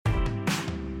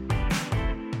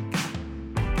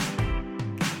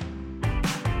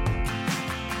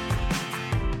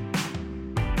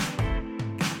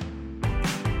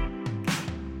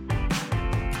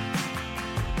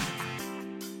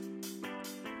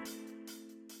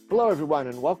Hello, everyone,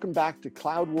 and welcome back to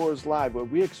Cloud Wars Live, where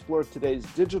we explore today's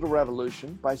digital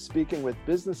revolution by speaking with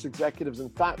business executives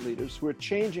and thought leaders who are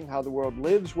changing how the world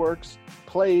lives, works,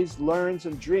 plays, learns,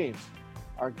 and dreams.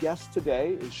 Our guest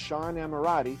today is Sean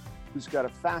Amirati, who's got a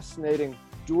fascinating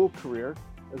dual career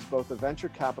as both a venture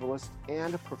capitalist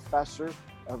and a professor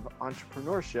of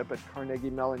entrepreneurship at Carnegie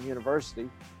Mellon University.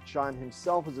 Sean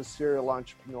himself is a serial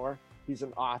entrepreneur. He's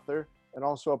an author and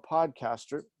also a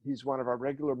podcaster. He's one of our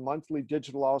regular monthly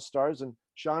digital all-stars. And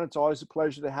Sean, it's always a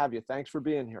pleasure to have you. Thanks for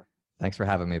being here. Thanks for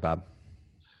having me, Bob.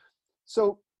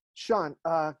 So, Sean,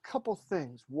 a couple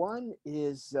things. One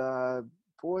is, the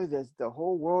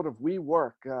whole world of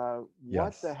WeWalk.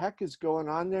 What the heck is going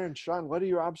on there? And Sean, what are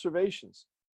your observations?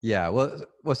 Yeah, well,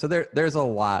 so there's a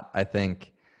lot, I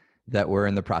think, that we're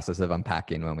in the process of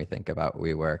unpacking when we think about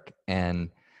WeWalk.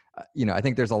 And, I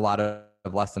think there's a lot of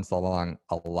lessons along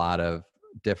a lot of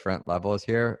different levels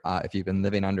here. If you've been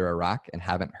living under a rock and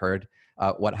haven't heard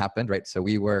what happened, right? So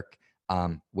WeWalk,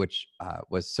 which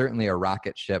was certainly a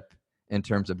rocket ship in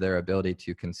terms of their ability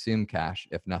to consume cash,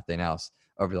 if nothing else,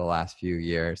 over the last few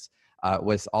years,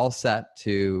 was all set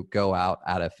to go out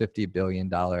at a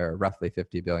roughly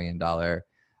 $50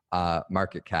 billion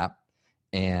market cap.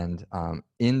 And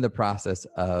in the process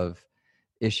of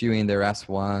issuing their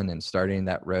S1 and starting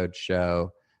that road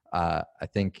show, I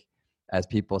think as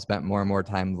people spent more and more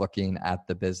time looking at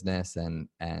the business and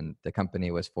the company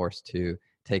was forced to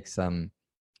take some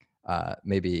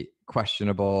maybe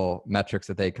questionable metrics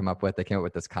that they came up with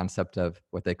this concept of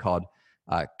what they called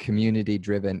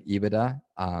community-driven EBITDA,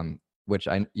 which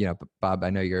Bob, I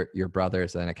know your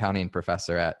brother's an accounting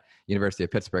professor at University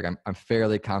of Pittsburgh. I'm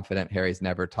fairly confident Harry's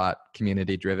never taught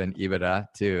community-driven EBITDA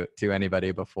to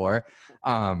anybody before.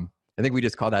 I think we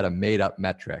just call that a made-up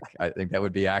metric. I think that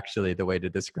would be actually the way to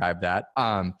describe that.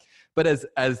 But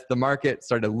as the market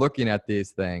started looking at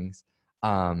these things,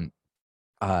 the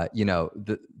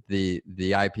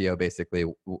IPO basically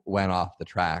went off the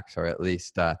tracks, or at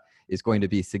least is going to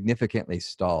be significantly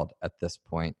stalled at this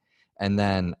point. And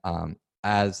then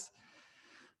as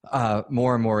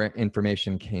more and more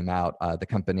information came out, the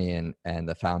company and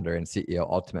the founder and CEO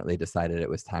ultimately decided it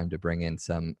was time to bring in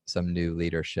some new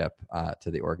leadership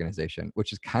to the organization,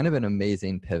 which is kind of an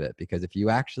amazing pivot, because if you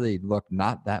actually look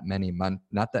not that many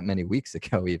weeks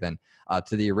ago even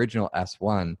to the original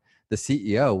S1, the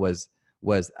CEO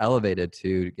was elevated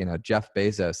to Jeff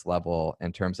Bezos level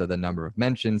in terms of the number of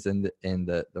mentions in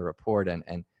the report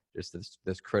and just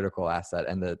this critical asset,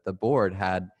 and the board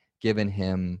had given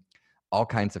him all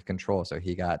kinds of control. So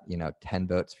he got 10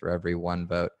 votes for every one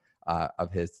vote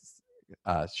of his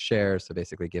shares, so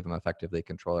basically give him effectively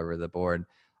control over the board.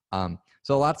 So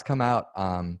a lot's come out,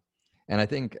 and I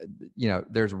think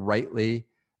there's rightly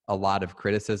a lot of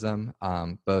criticism,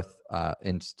 both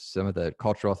in some of the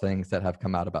cultural things that have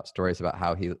come out about stories about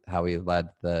how he led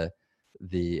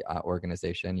the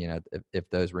organization. If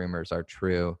those rumors are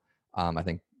true, I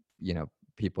think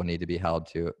people need to be held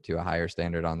to a higher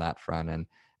standard on that front.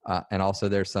 And also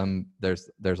there's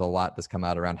a lot that's come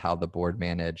out around how the board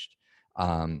managed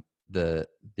the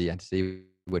entity,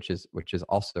 which is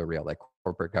also real. Like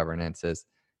corporate governance is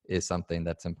something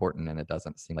that's important, and it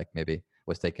doesn't seem like maybe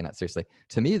was taken that seriously.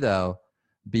 To me, though,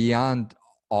 beyond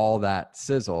all that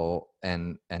sizzle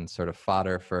and sort of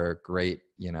fodder for great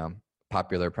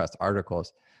popular press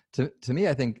articles, to me,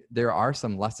 I think there are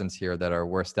some lessons here that are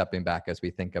worth stepping back as we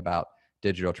think about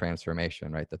digital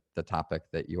transformation, right? The topic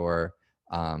that you're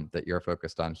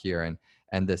focused on here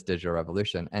and this digital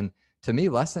revolution. And to me,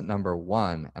 lesson number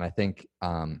one, and I think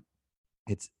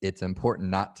it's important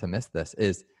not to miss this,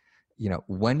 is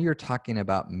when you're talking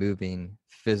about moving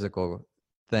physical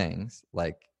things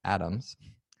like atoms,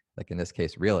 like in this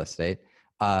case real estate,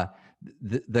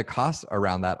 the costs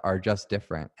around that are just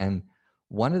different. And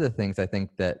one of the things I think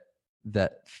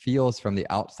that feels from the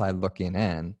outside looking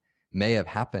in may have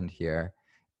happened here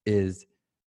is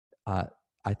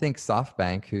I think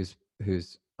SoftBank, who's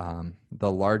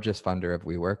the largest funder of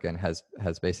WeWork and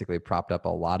has basically propped up a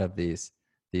lot of these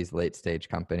late stage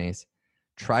companies,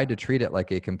 tried to treat it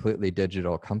like a completely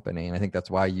digital company. And I think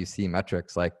that's why you see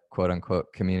metrics like quote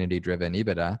unquote community driven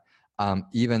EBITDA,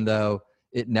 even though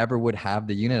it never would have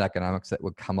the unit economics that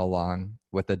would come along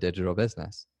with a digital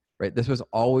business, right? This was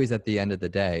always at the end of the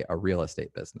day a real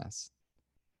estate business.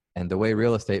 And the way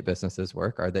real estate businesses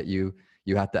work are that you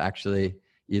have to actually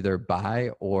either buy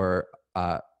or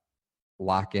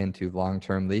lock into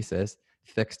long-term leases,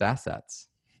 fixed assets,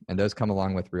 and those come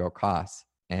along with real costs.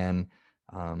 And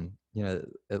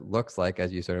it looks like,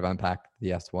 as you sort of unpack the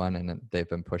S1 and they've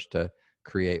been pushed to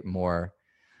create more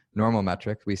normal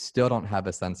metrics, we still don't have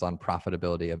a sense on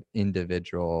profitability of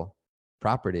individual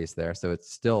properties there. So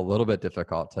it's still a little bit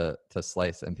difficult to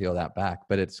slice and peel that back,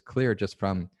 but it's clear just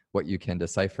from what you can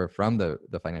decipher from the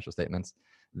financial statements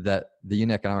that the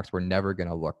unit economics were never going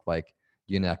to look like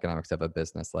unit economics of a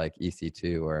business like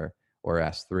EC2 or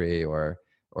S3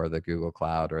 or the Google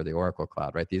Cloud or the Oracle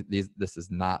Cloud, right? This is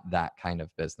not that kind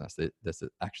of business. This is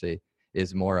actually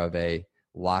is more of a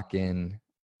lock-in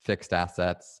fixed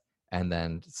assets and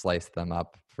then slice them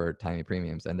up for tiny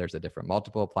premiums. And there's a different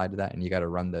multiple applied to that, and you got to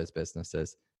run those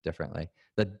businesses differently.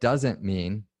 That doesn't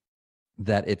mean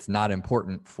that it's not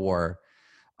important for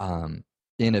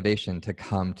innovation to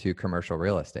come to commercial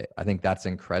real estate. I think that's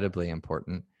incredibly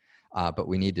important, but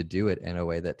we need to do it in a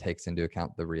way that takes into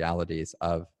account the realities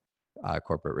of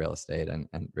corporate real estate and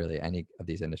really any of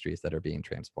these industries that are being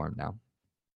transformed now.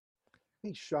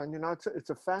 Hey, Sean,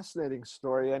 it's a fascinating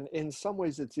story. And in some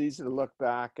ways, it's easy to look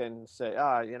back and say,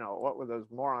 what were those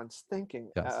morons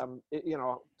thinking? Yes.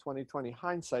 2020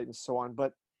 hindsight and so on.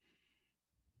 But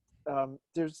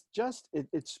there's just,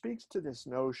 it speaks to this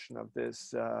notion of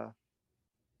this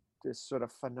sort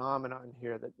of phenomenon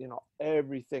here that,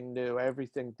 everything new,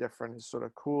 everything different is sort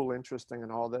of cool, interesting,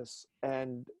 and all this.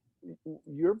 And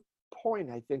your point,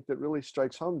 I think, that really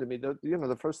strikes home to me, that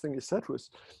the first thing you said was,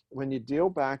 when you deal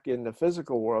back in the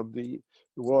physical world, the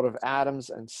world of atoms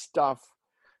and stuff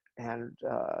and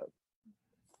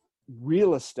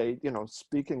real estate,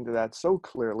 speaking to that so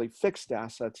clearly, fixed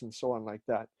assets and so on like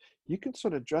that, you can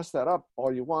sort of dress that up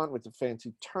all you want with the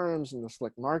fancy terms and the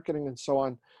slick marketing and so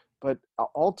on, but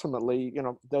ultimately,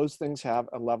 those things have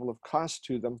a level of cost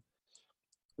to them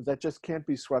that just can't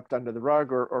be swept under the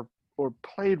rug or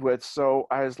played with. So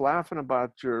I was laughing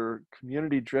about your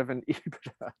community-driven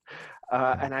EBITDA.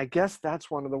 And I guess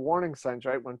that's one of the warning signs,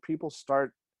 right? When people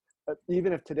start,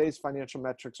 even if today's financial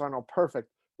metrics aren't all perfect,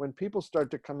 when people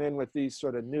start to come in with these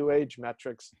sort of new age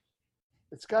metrics,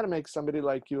 it's got to make somebody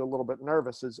like you a little bit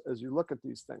nervous as you look at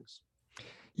these things.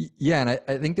 Yeah. And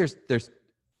I think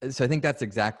so I think that's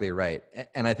exactly right.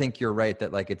 And I think you're right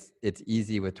that like it's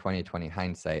easy with 2020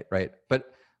 hindsight, right? But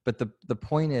the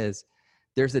point is,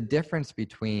 there's a difference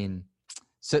between,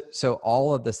 so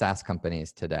all of the SaaS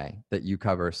companies today that you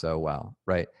cover so well,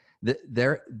 right?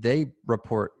 They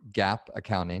report GAAP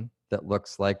accounting that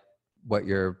looks like what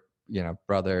your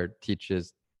brother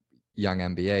teaches young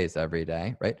MBAs every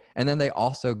day, right? And then they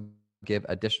also give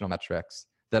additional metrics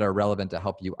that are relevant to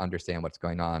help you understand what's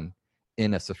going on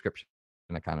in a subscription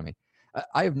economy.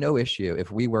 I have no issue if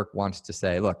WeWork wants to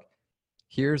say, look,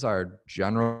 here's our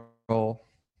general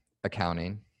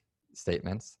accounting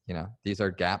statements, these are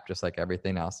GAAP just like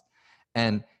everything else,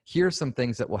 and here's some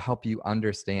things that will help you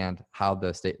understand how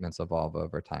those statements evolve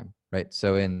over time, right?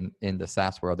 So in the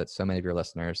SaaS world that so many of your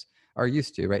listeners are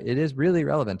used to, right, it is really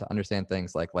relevant to understand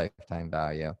things like lifetime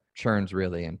value. Churn's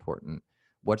really important.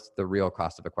 What's the real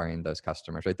cost of acquiring those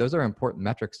customers, right? Those are important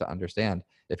metrics to understand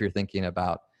if you're thinking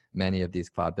about many of these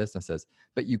cloud businesses,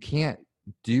 but you can't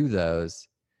do those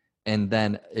and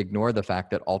then ignore the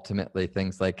fact that ultimately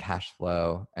things like cash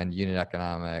flow and unit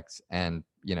economics and,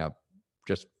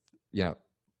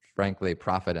 frankly,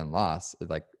 profit and loss is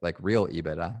like real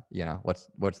EBITDA,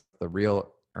 what's the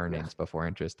real earnings before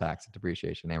interest, tax,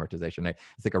 depreciation, amortization.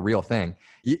 It's like a real thing.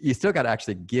 You still got to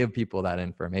actually give people that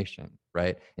information,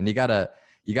 right? And you got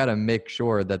to make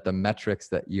sure that the metrics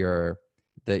that you're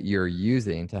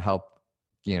using to help,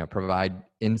 provide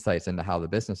insights into how the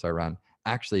business are run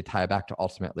actually tie back to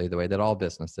ultimately the way that all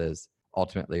businesses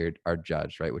ultimately are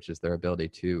judged, right? Which is their ability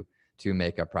to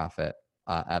make a profit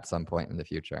at some point in the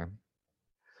future.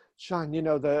 Sean,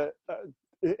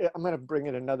 I'm going to bring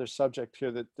in another subject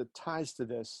here that ties to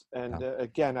this. And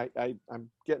again, I'm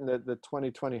getting the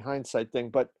 2020 hindsight thing,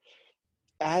 but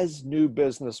as new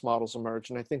business models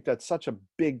emerge, and I think that's such a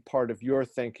big part of your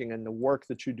thinking and the work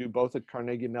that you do both at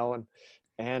Carnegie Mellon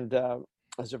and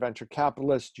as a venture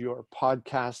capitalist, your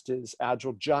podcast is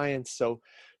Agile Giants.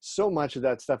 So much of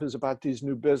that stuff is about these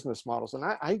new business models. And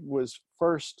I was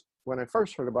when I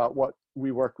first heard about what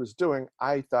WeWork was doing,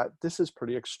 I thought this is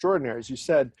pretty extraordinary. As you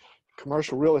said,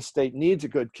 commercial real estate needs a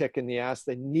good kick in the ass.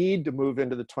 They need to move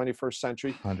into the 21st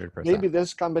century. 100%. Maybe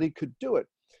this company could do it.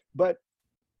 But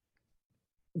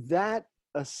that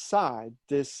aside,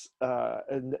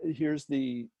 and here's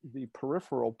the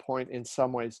peripheral point in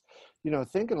some ways,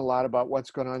 thinking a lot about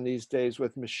what's going on these days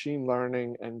with machine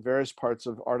learning and various parts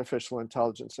of artificial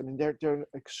intelligence. I mean, they're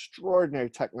extraordinary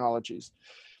technologies,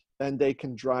 and they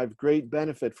can drive great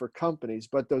benefit for companies,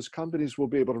 but those companies will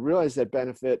be able to realize that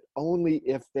benefit only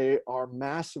if they are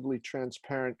massively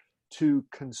transparent to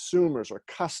consumers or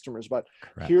customers. But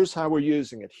Correct. Here's how we're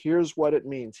using it. Here's what it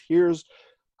means. Here's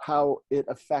how it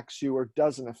affects you or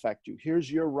doesn't affect you.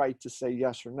 Here's your right to say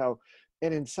yes or no.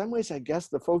 And in some ways, I guess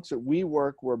the folks at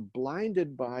WeWork were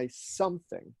blinded by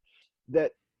something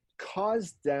that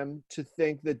caused them to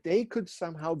think that they could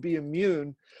somehow be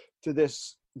immune to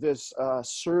this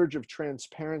surge of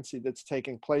transparency that's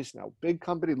taking place now. Big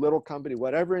company, little company,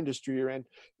 whatever industry you're in,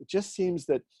 it just seems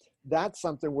that that's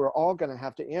something we're all going to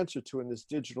have to answer to in this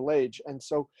digital age. And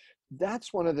so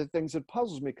that's one of the things that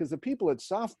puzzles me, because the people at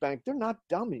SoftBank, they're not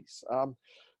dummies.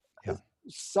 Yeah.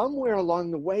 Somewhere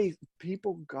along the way,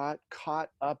 people got caught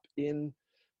up in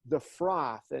the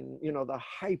froth and, you know, the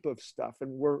hype of stuff.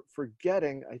 And we're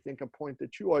forgetting, I think a point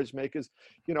that you always make is,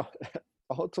 you know,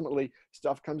 ultimately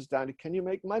stuff comes down to, can you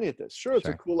make money at this? Sure, it's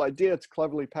a cool idea. It's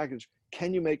cleverly packaged.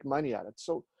 Can you make money at it?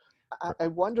 So I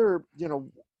wonder, you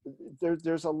know,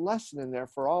 there's a lesson in there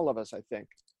for all of us, I think.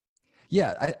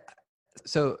 Yeah.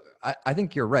 So I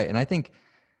think you're right. And I think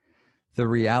the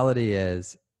reality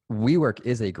is WeWork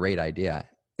is a great idea.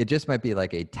 It just might be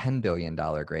like a $10 billion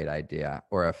great idea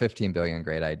or a $15 billion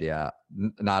great idea,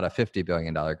 not a $50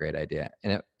 billion great idea.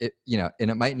 And it you know,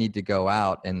 and it might need to go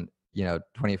out and, you know,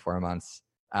 24 months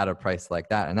at a price like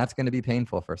that. And that's going to be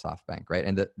painful for SoftBank, right?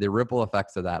 And the ripple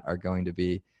effects of that are going to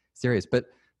be serious. But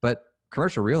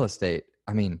commercial real estate,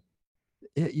 I mean,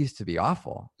 it used to be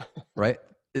awful, right?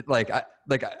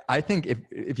 I think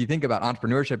if you think about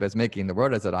entrepreneurship as making the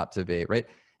world as it ought to be, right?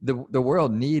 The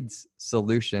world needs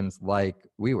solutions like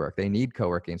WeWork. They need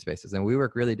co-working spaces, and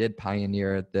WeWork really did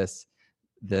pioneer this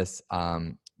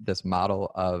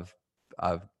model of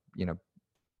you know,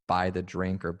 buy the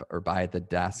drink or buy the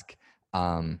desk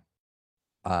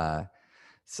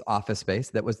office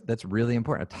space that's really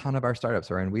important. A ton of our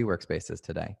startups are in WeWork spaces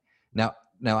today. Now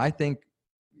I think,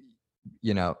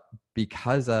 you know,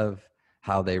 because of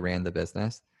how they ran the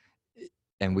business,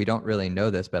 and we don't really know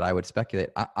this, but I would speculate,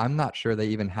 I'm not sure they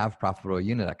even have profitable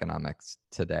unit economics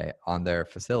today on their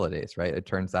facilities, right? It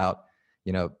turns out,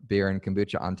 you know, beer and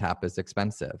kombucha on tap is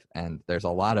expensive, and there's a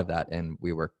lot of that in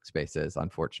WeWork spaces,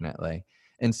 unfortunately.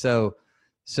 And so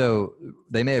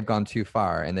they may have gone too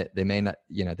far, and they may not,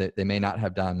 you know, they may not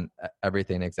have done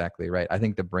everything exactly right. I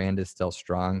think the brand is still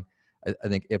strong. I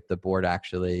think if the board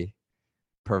actually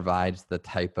provides the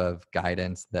type of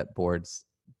guidance that boards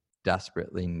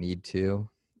desperately need to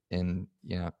in,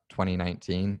 you know,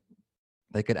 2019,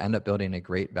 they could end up building a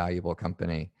great, valuable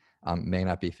company. May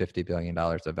not be $50 billion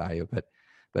of value, but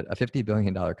a $50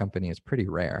 billion company is pretty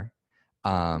rare.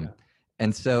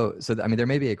 And so I mean, there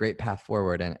may be a great path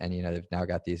forward, and you know, they've now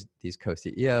got these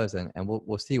co-CEOs, and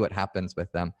we'll see what happens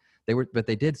with them. But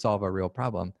they did solve a real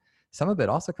problem. Some of it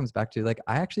also comes back to, like,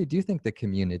 I actually do think the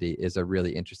community is a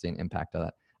really interesting impact of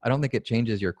that. I don't think it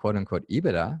changes your quote unquote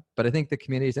EBITDA, but I think the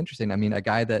community is interesting. I mean, a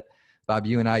guy that, Bob,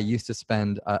 you and I used to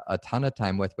spend a ton of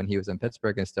time with when he was in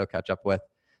Pittsburgh and still catch up with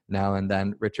now and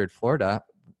then, Richard Florida,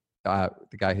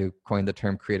 the guy who coined the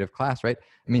term creative class, right?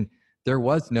 I mean, there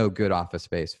was no good office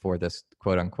space for this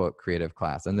quote unquote creative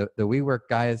class. And the WeWork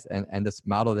guys and this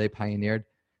model they pioneered,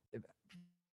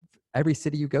 every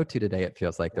city you go to today, it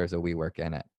feels like there's a WeWork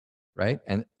in it, right?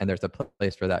 And there's a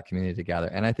place for that community to gather.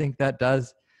 And I think that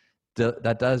does,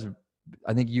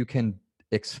 I think you can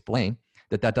explain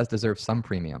that does deserve some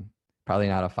premium, probably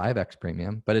not a 5x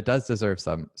premium, but it does deserve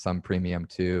some premium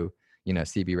to, you know,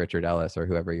 CB Richard Ellis or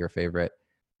whoever your favorite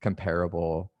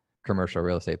comparable commercial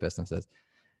real estate business is.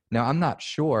 Now, I'm not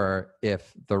sure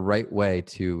if the right way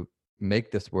to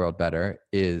make this world better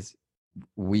is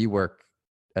WeWork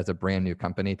as a brand new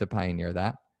company to pioneer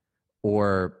that,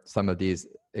 or some of these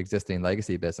existing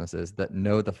legacy businesses that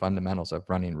know the fundamentals of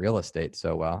running real estate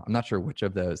so well. I'm not sure which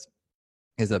of those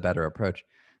is a better approach.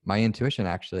 My intuition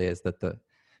actually is that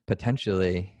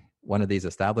potentially one of these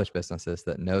established businesses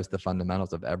that knows the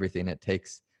fundamentals of everything it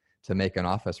takes to make an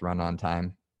office run on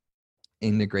time,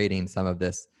 integrating some of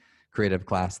this creative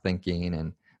class thinking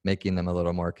and making them a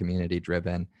little more community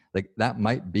driven, like that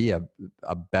might be a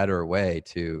better way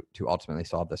to ultimately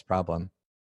solve this problem.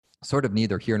 Sort of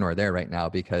neither here nor there right now,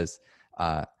 because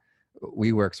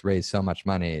WeWork's raised so much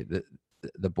money.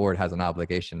 The board has an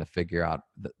obligation to figure out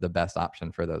the best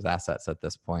option for those assets at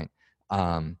this point.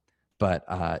 But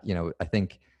you know, I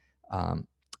think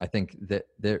that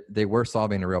they were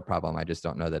solving a real problem. I just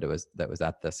don't know that it was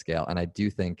at this scale. And I do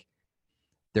think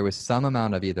there was some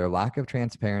amount of either lack of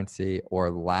transparency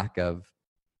or lack of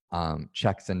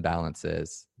checks and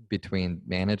balances between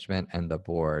management and the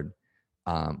board.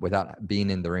 Without being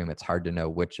in the room, it's hard to know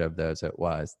which of those it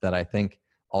was that I think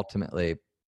ultimately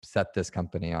set this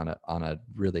company on a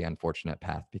really unfortunate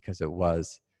path, because it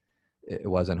was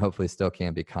and hopefully still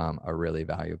can become a really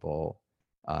valuable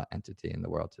entity in the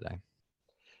world today.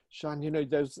 Sean, you know,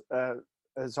 there's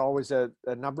as always, a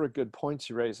number of good points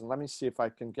you raised, and let me see if I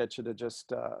can get you to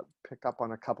just pick up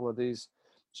on a couple of these.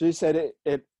 So you said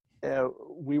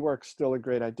WeWork's still a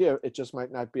great idea. It just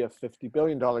might not be a $50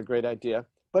 billion great idea,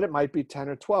 but it might be 10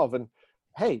 or 12. And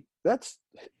hey, there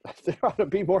ought to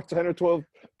be more 10 or 12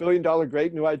 billion dollar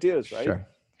great new ideas, right?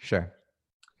 Sure.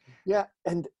 Yeah,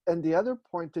 and the other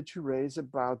point that you raise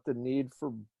about the need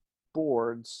for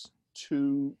boards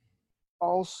to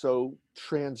also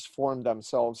transform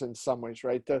themselves in some ways,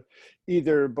 right?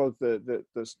 Either both the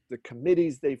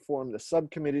committees they form, the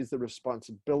subcommittees, the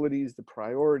responsibilities, the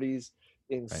priorities.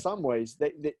 In Right. some ways,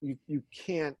 that you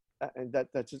can't, and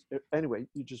that's just, anyway.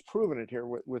 You just proven it here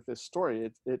with this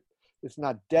story. It's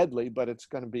not deadly, but it's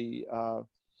going to be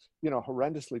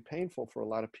horrendously painful for a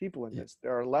lot of people in this.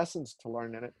 There are lessons to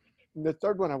learn in it. And the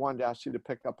third one I wanted to ask you to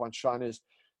pick up on, Sean, is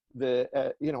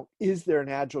is there an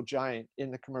agile giant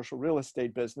in the commercial real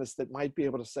estate business that might be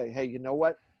able to say, hey, you know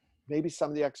what? Maybe some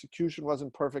of the execution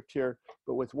wasn't perfect here,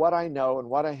 but with what I know and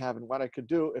what I have and what I could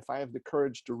do, if I have the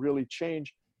courage to really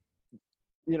change,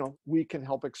 we can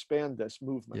help expand this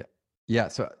movement. Yeah.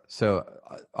 So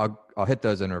I'll hit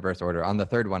those in reverse order. On the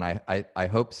third one, I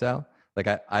hope so. Like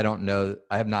I don't know.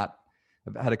 I've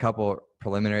had a couple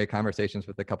preliminary conversations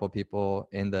with a couple people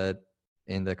in the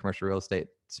commercial real estate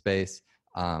space.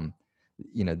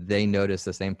 They notice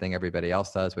the same thing everybody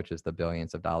else does, which is the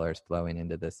billions of dollars flowing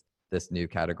into this new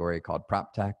category called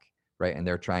prop tech, right? And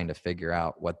they're trying to figure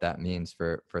out what that means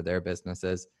for their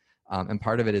businesses. And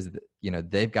part of it is,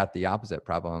 they've got the opposite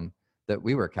problem that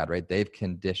WeWork had, right? They've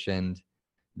conditioned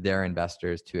their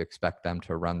investors to expect them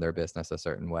to run their business a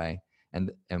certain way.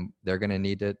 And they're going to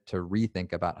need to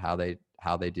rethink about how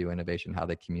they do innovation, how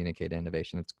they communicate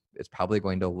innovation. It's probably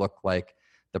going to look like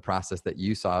the process that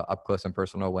you saw up close and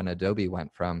personal when Adobe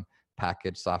went from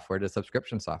packaged software to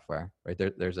subscription software, right?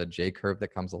 There's a J curve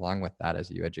that comes along with that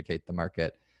as you educate the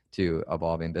market to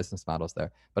evolving business models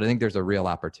there. But I think there's a real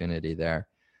opportunity there,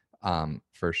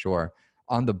 for sure.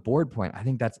 On the board point, I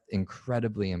think that's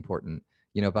incredibly important.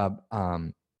 Bob,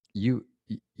 you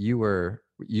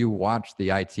watched the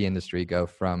IT industry go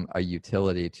from a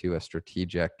utility to a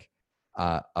strategic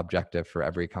objective for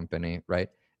every company, right?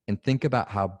 And think about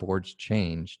how boards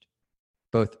changed,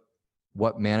 both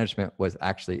what management was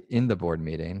actually in the board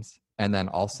meetings and then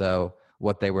also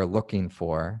what they were looking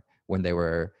for when they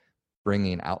were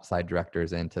bringing outside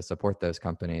directors in to support those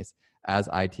companies, as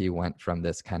IT went from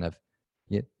this kind of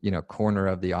corner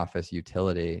of the office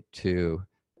utility to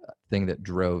a thing that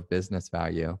drove business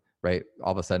value, right?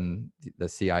 All of a sudden the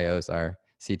CTOs are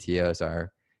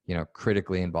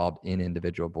critically involved in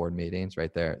individual board meetings,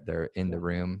 right? They're in the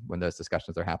room when those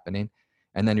discussions are happening.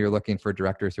 And then you're looking for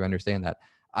directors who understand that.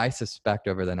 I suspect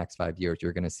over the next 5 years,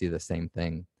 you're going to see the same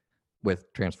thing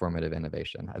with transformative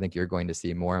innovation. I think you're going to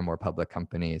see more and more public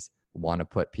companies want to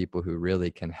put people who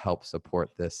really can help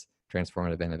support this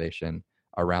transformative innovation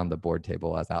around the board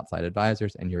table as outside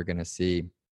advisors. And you're going to see,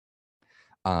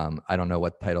 I don't know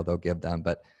what title they'll give them,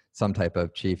 but some type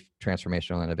of chief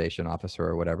transformational innovation officer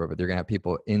or whatever, but they're going to have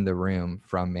people in the room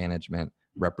from management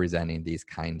representing these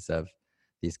kinds of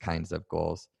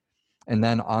goals. And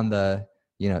then on the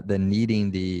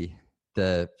needing the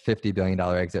 $50 billion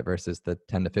exit versus the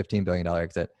 $10 to $15 billion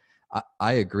exit,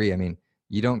 I agree. I mean,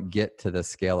 you don't get to the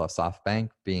scale of SoftBank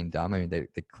being dumb. I mean, they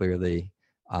clearly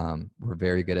were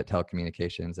very good at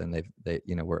telecommunications, and they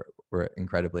were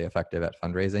incredibly effective at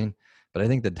fundraising. But I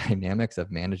think the dynamics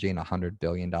of managing a $100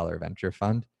 billion venture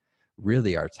fund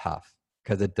really are tough,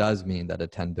 because it does mean that a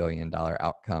 $10 billion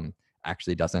outcome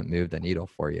actually doesn't move the needle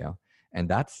for you. And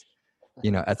that's,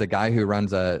 as a guy who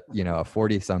runs a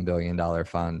 40-some billion dollar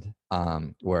fund,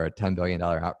 where a $10 billion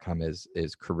outcome is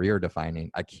career defining,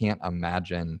 I can't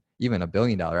imagine even a $1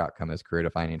 billion outcome is career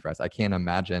defining for us. I can't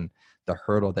imagine the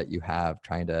hurdle that you have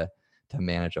trying to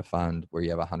manage a fund where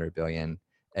you have 100 billion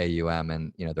AUM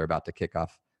and, they're about to kick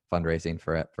off fundraising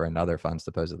for another fund,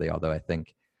 supposedly, although I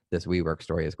think this WeWork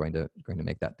story is going to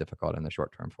make that difficult in the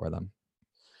short term for them.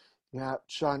 Yeah,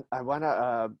 Sean, I want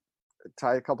to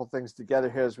tie a couple things together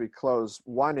here as we close.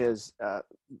 One is,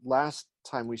 last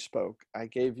time we spoke, I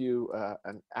gave you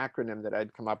an acronym that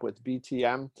I'd come up with,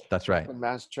 BTM. That's right. From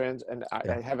Mass Trans, and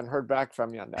I haven't heard back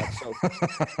from you on that.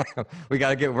 So we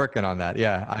got to get working on that.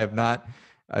 Yeah, I have not.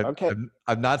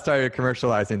 I've not started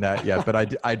commercializing that yet, but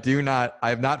I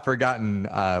have not forgotten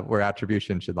where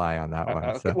attribution should lie on that one.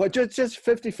 Okay. So. Well, just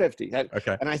 50-50.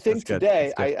 Okay. And I think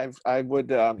today I would,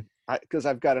 because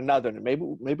I've got another, and maybe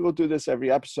we'll do this every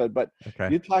episode, but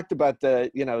you talked about the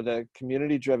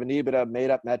community driven EBITDA made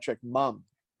up metric MUM.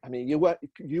 I mean, you want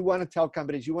to tell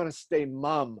companies you want to stay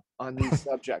mum on these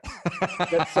subjects.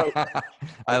 So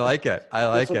I like it. I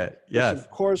like it. Yes. There's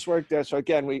some coursework there. So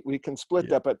again, we can split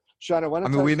that. But Sean, I want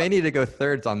to. I mean, we may need to go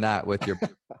thirds on that with your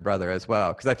brother as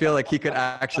well, because I feel like he could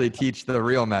actually teach the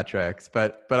real metrics.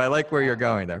 But I like where you're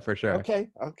going there for sure.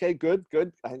 Okay, good.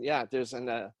 And yeah, there's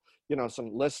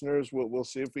some listeners. We'll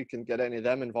see if we can get any of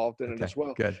them involved in it as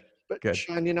well. Good. But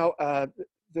Sean,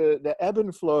 the ebb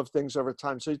and flow of things over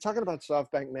time. So you're talking about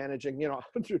SoftBank managing,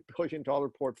 $100 billion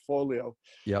portfolio.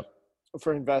 Yep.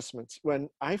 For investments. When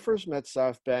I first met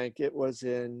SoftBank, it was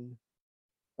in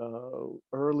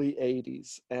early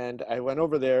 80s. And I went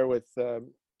over there with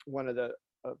one of the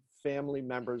family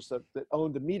members that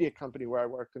owned the media company where I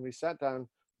worked. And we sat down,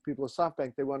 people of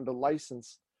SoftBank, they wanted to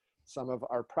license some of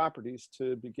our properties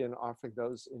to begin offering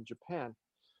those in Japan.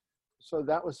 So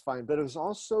that was fine. But it was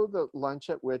also the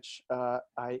lunch at which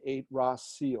I ate raw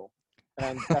seal.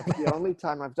 And that's the only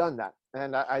time I've done that.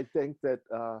 And I think that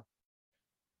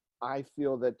I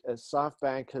feel that as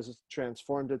SoftBank has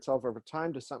transformed itself over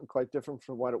time to something quite different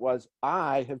from what it was,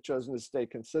 I have chosen to stay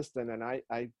consistent, and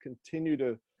I continue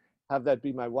to have that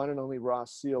be my one and only raw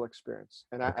seal experience.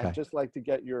 And I'd just like to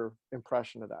get your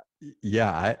impression of that.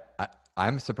 Yeah,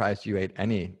 I'm surprised you ate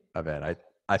any of it.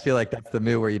 I feel like that's the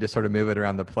move where you just sort of move it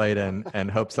around the plate and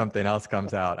hope something else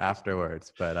comes out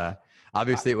afterwards. But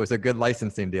obviously it was a good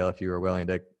licensing deal if you were willing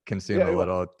to consume a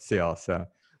little seal. So.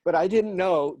 But I didn't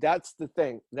know, that's the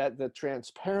thing, that the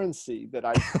transparency that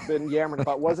I've been yammering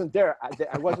about wasn't there.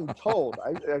 I wasn't told.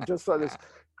 I just saw this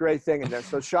great thing in there.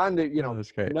 So Sean,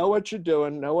 know what you're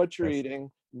doing, know what you're eating,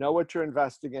 know what you're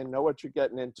investing in, know what you're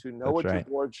getting into, know what your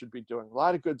board should be doing. A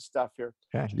lot of good stuff here.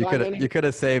 Yeah, you could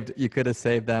have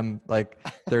saved them like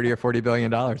 $30 or $40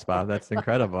 billion, Bob. That's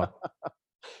incredible.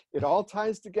 It all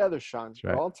ties together, Sean.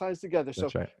 Right. It all ties together. So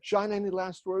Sean, any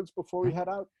last words before we head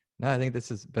out? No, I think this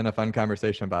has been a fun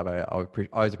conversation, Bob. I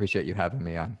always appreciate you having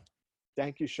me on.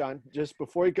 Thank you, Sean. Just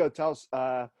before you go, tell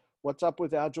us what's up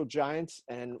with Agile Giants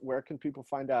and where can people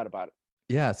find out about it?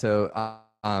 Yeah, so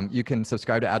you can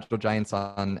subscribe to Agile Giants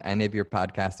on any of your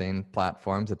podcasting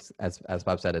platforms. It's as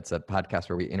Bob said, it's a podcast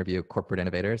where we interview corporate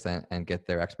innovators and get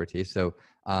their expertise. So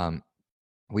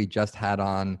we just had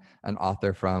on an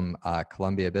author from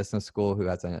Columbia Business School who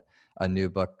has a new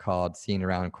book called Seeing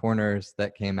Around Corners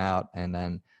that came out, and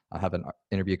then I'll have an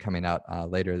interview coming out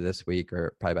later this week,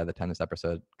 or probably by the time this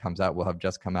episode comes out, we'll have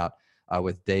just come out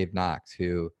with Dave Knox,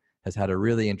 who has had a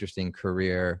really interesting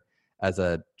career as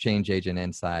a change agent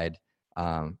inside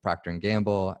Procter &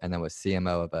 Gamble, and then was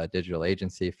CMO of a digital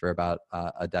agency for about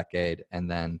a decade. And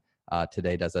then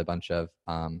today does a bunch of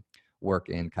work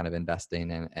in kind of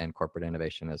investing and corporate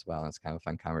innovation as well. And it's kind of a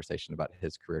fun conversation about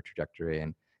his career trajectory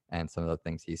and some of the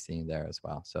things he's seen there as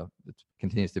well. So it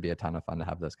continues to be a ton of fun to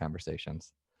have those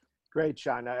conversations. Great,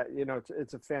 Sean.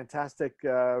 It's a fantastic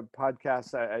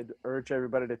podcast. I'd urge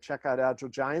everybody to check out Agile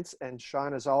Giants. And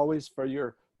Sean, as always, for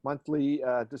your monthly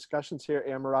discussions here,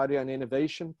 Amorati on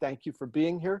Innovation. Thank you for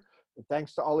being here. And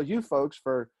thanks to all of you folks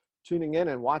for tuning in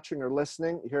and watching or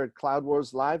listening here at Cloud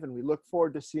Wars Live. And we look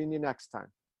forward to seeing you next time.